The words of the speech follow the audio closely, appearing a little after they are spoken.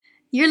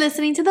You're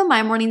listening to the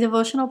My Morning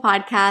Devotional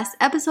Podcast,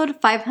 episode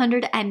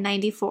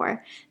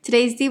 594.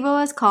 Today's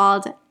Devo is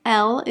called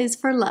L is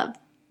for Love.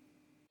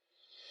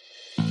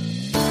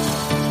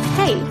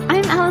 Hey,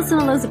 I'm Allison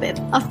Elizabeth,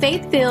 a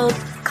faith-filled,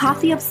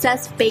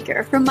 coffee-obsessed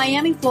baker from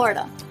Miami,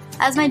 Florida.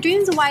 As my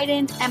dreams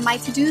widened and my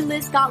to-do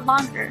list got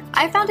longer,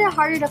 I found it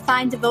harder to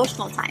find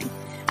devotional time.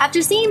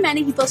 After seeing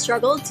many people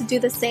struggle to do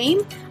the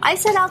same, I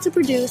set out to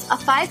produce a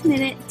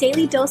 5-minute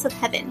daily dose of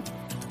heaven.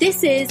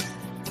 This is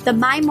the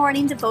My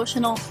Morning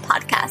Devotional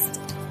Podcast.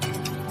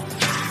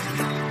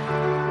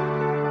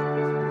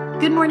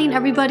 Good morning,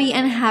 everybody,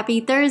 and happy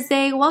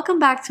Thursday. Welcome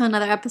back to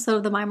another episode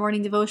of the My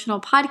Morning Devotional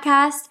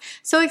Podcast.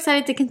 So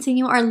excited to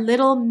continue our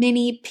little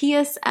mini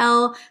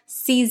PSL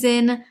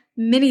season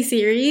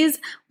mini-series.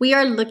 We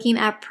are looking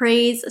at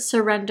praise,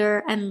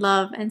 surrender, and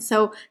love. And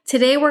so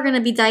today we're going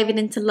to be diving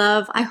into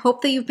love. I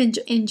hope that you've been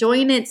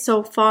enjoying it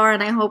so far,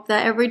 and I hope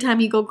that every time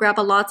you go grab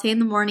a latte in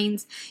the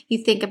mornings, you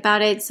think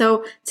about it.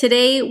 So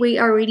today we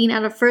are reading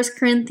out of 1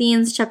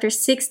 Corinthians chapter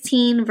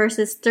 16,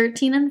 verses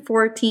 13 and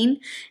 14.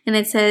 And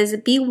it says,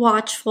 "Be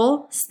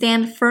watchful,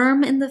 stand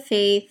firm in the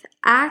faith,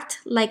 act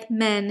like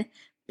men,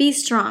 be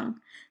strong.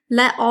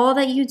 Let all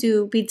that you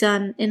do be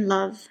done in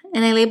love."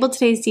 And I labeled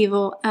today's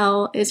Devo,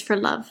 L is for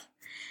love.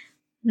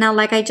 Now,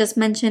 like I just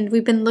mentioned,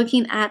 we've been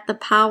looking at the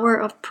power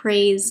of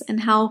praise and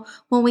how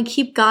when we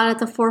keep God at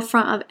the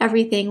forefront of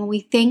everything, when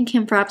we thank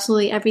Him for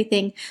absolutely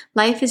everything,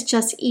 life is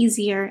just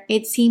easier.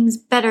 It seems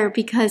better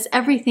because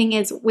everything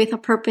is with a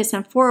purpose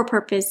and for a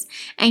purpose.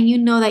 And you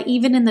know that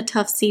even in the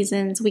tough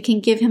seasons, we can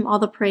give Him all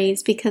the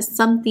praise because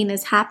something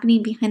is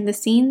happening behind the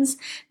scenes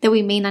that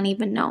we may not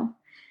even know.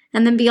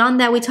 And then beyond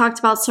that, we talked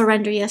about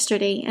surrender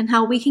yesterday and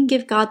how we can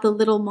give God the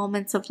little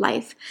moments of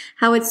life,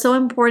 how it's so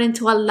important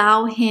to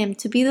allow Him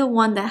to be the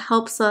one that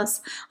helps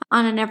us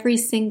on an every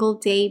single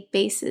day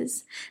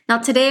basis. Now,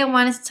 today I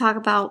wanted to talk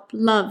about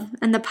love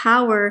and the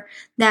power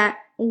that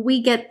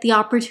we get the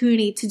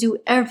opportunity to do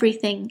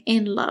everything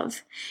in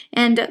love.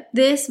 And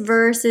this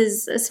verse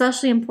is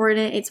especially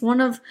important. It's one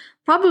of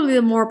probably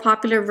the more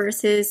popular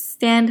verses.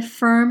 Stand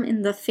firm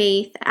in the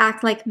faith,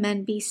 act like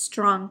men, be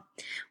strong.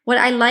 What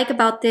I like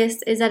about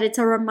this is that it's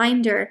a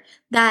reminder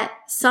that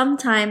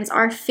sometimes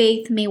our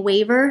faith may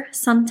waver,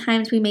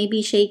 sometimes we may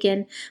be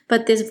shaken,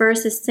 but this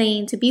verse is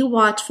saying to be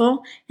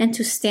watchful and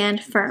to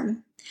stand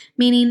firm.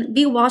 Meaning,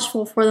 be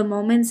watchful for the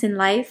moments in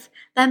life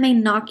that may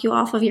knock you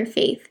off of your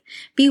faith.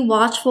 Be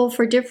watchful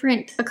for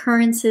different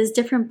occurrences,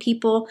 different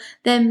people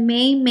that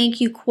may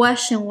make you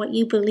question what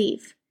you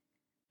believe.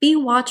 Be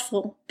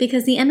watchful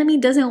because the enemy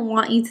doesn't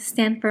want you to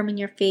stand firm in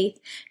your faith.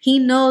 He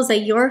knows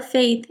that your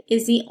faith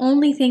is the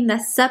only thing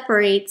that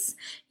separates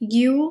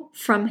you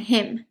from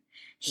him.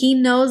 He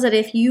knows that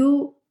if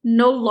you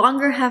no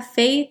longer have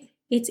faith,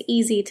 it's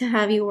easy to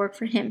have you work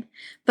for him.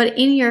 But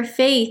in your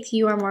faith,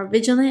 you are more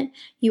vigilant,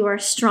 you are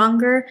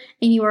stronger,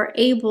 and you are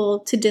able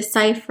to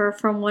decipher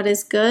from what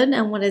is good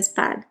and what is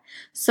bad.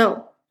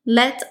 So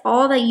let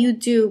all that you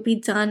do be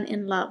done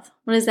in love.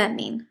 What does that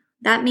mean?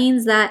 That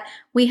means that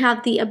we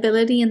have the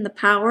ability and the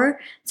power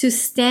to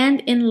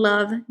stand in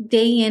love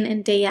day in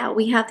and day out.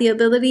 We have the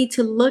ability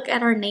to look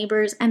at our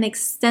neighbors and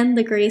extend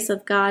the grace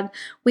of God.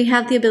 We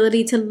have the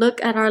ability to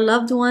look at our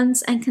loved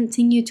ones and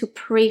continue to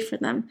pray for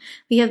them.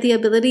 We have the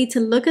ability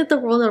to look at the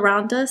world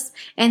around us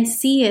and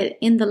see it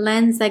in the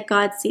lens that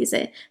God sees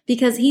it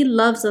because He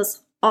loves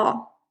us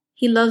all.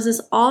 He loves us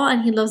all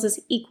and He loves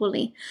us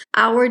equally.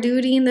 Our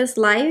duty in this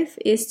life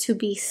is to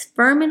be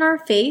firm in our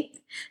faith,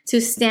 to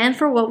stand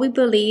for what we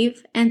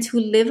believe, and to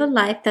live a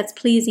life that's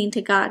pleasing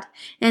to God.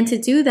 And to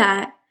do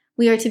that,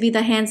 we are to be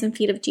the hands and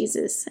feet of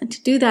Jesus. And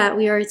to do that,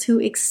 we are to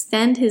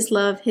extend His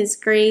love, His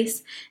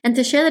grace, and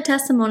to share the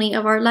testimony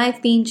of our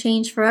life being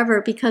changed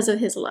forever because of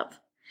His love.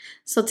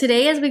 So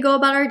today, as we go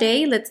about our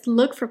day, let's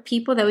look for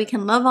people that we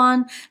can love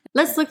on.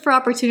 Let's look for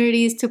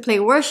opportunities to play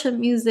worship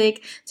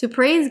music, to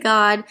praise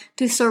God,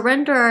 to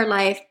surrender our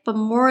life, but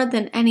more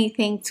than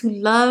anything, to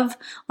love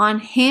on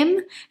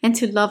Him and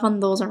to love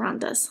on those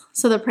around us.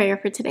 So the prayer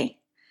for today.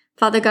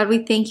 Father God,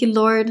 we thank you,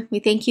 Lord. We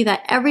thank you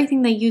that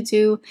everything that you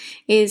do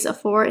is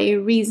for a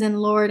reason,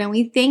 Lord. And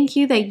we thank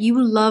you that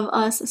you love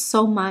us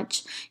so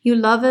much. You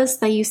love us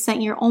that you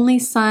sent your only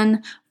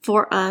Son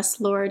for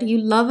us, Lord. You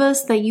love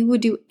us that you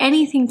would do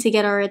anything to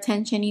get our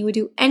attention. You would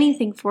do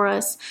anything for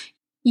us.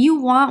 You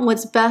want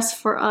what's best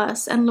for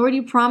us. And Lord,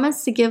 you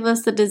promise to give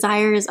us the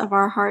desires of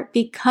our heart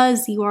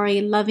because you are a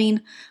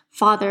loving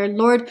Father.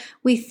 Lord,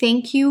 we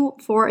thank you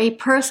for a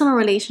personal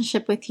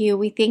relationship with you.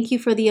 We thank you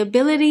for the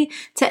ability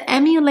to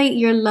emulate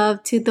your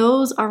love to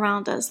those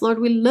around us. Lord,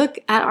 we look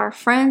at our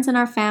friends and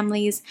our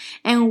families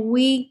and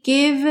we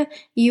give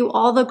you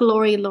all the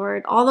glory,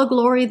 Lord, all the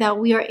glory that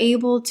we are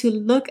able to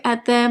look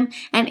at them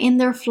and in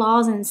their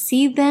flaws and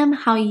see them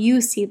how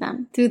you see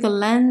them through the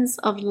lens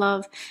of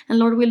love. And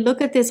Lord, we look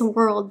at this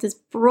world, this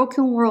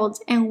broken world,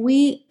 and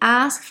we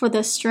ask for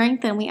the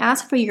strength and we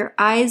ask for your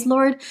eyes,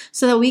 Lord,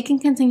 so that we can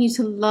continue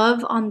to love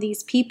love on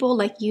these people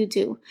like you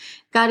do.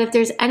 God, if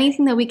there's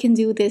anything that we can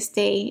do this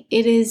day,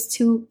 it is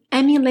to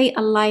emulate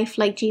a life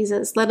like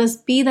Jesus. Let us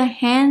be the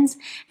hands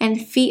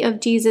and feet of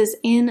Jesus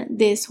in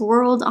this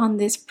world on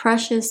this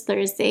precious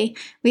Thursday.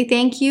 We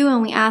thank you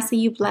and we ask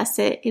that you bless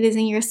it. It is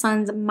in your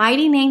Son's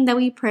mighty name that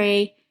we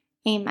pray.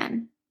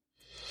 Amen.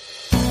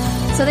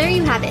 So there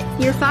you have it,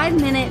 your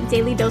 5-minute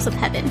daily dose of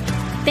heaven.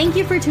 Thank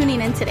you for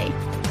tuning in today.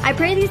 I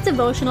pray these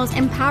devotionals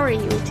empower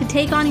you to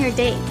take on your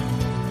day.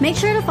 Make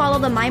sure to follow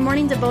the My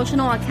Morning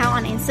Devotional account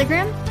on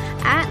Instagram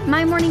at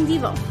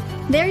MyMorningDevo.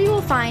 There you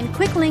will find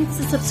quick links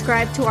to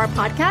subscribe to our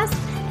podcast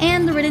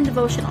and the written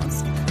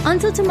devotionals.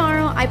 Until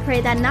tomorrow, I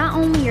pray that not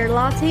only your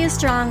latte is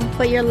strong,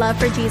 but your love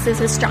for Jesus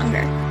is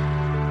stronger.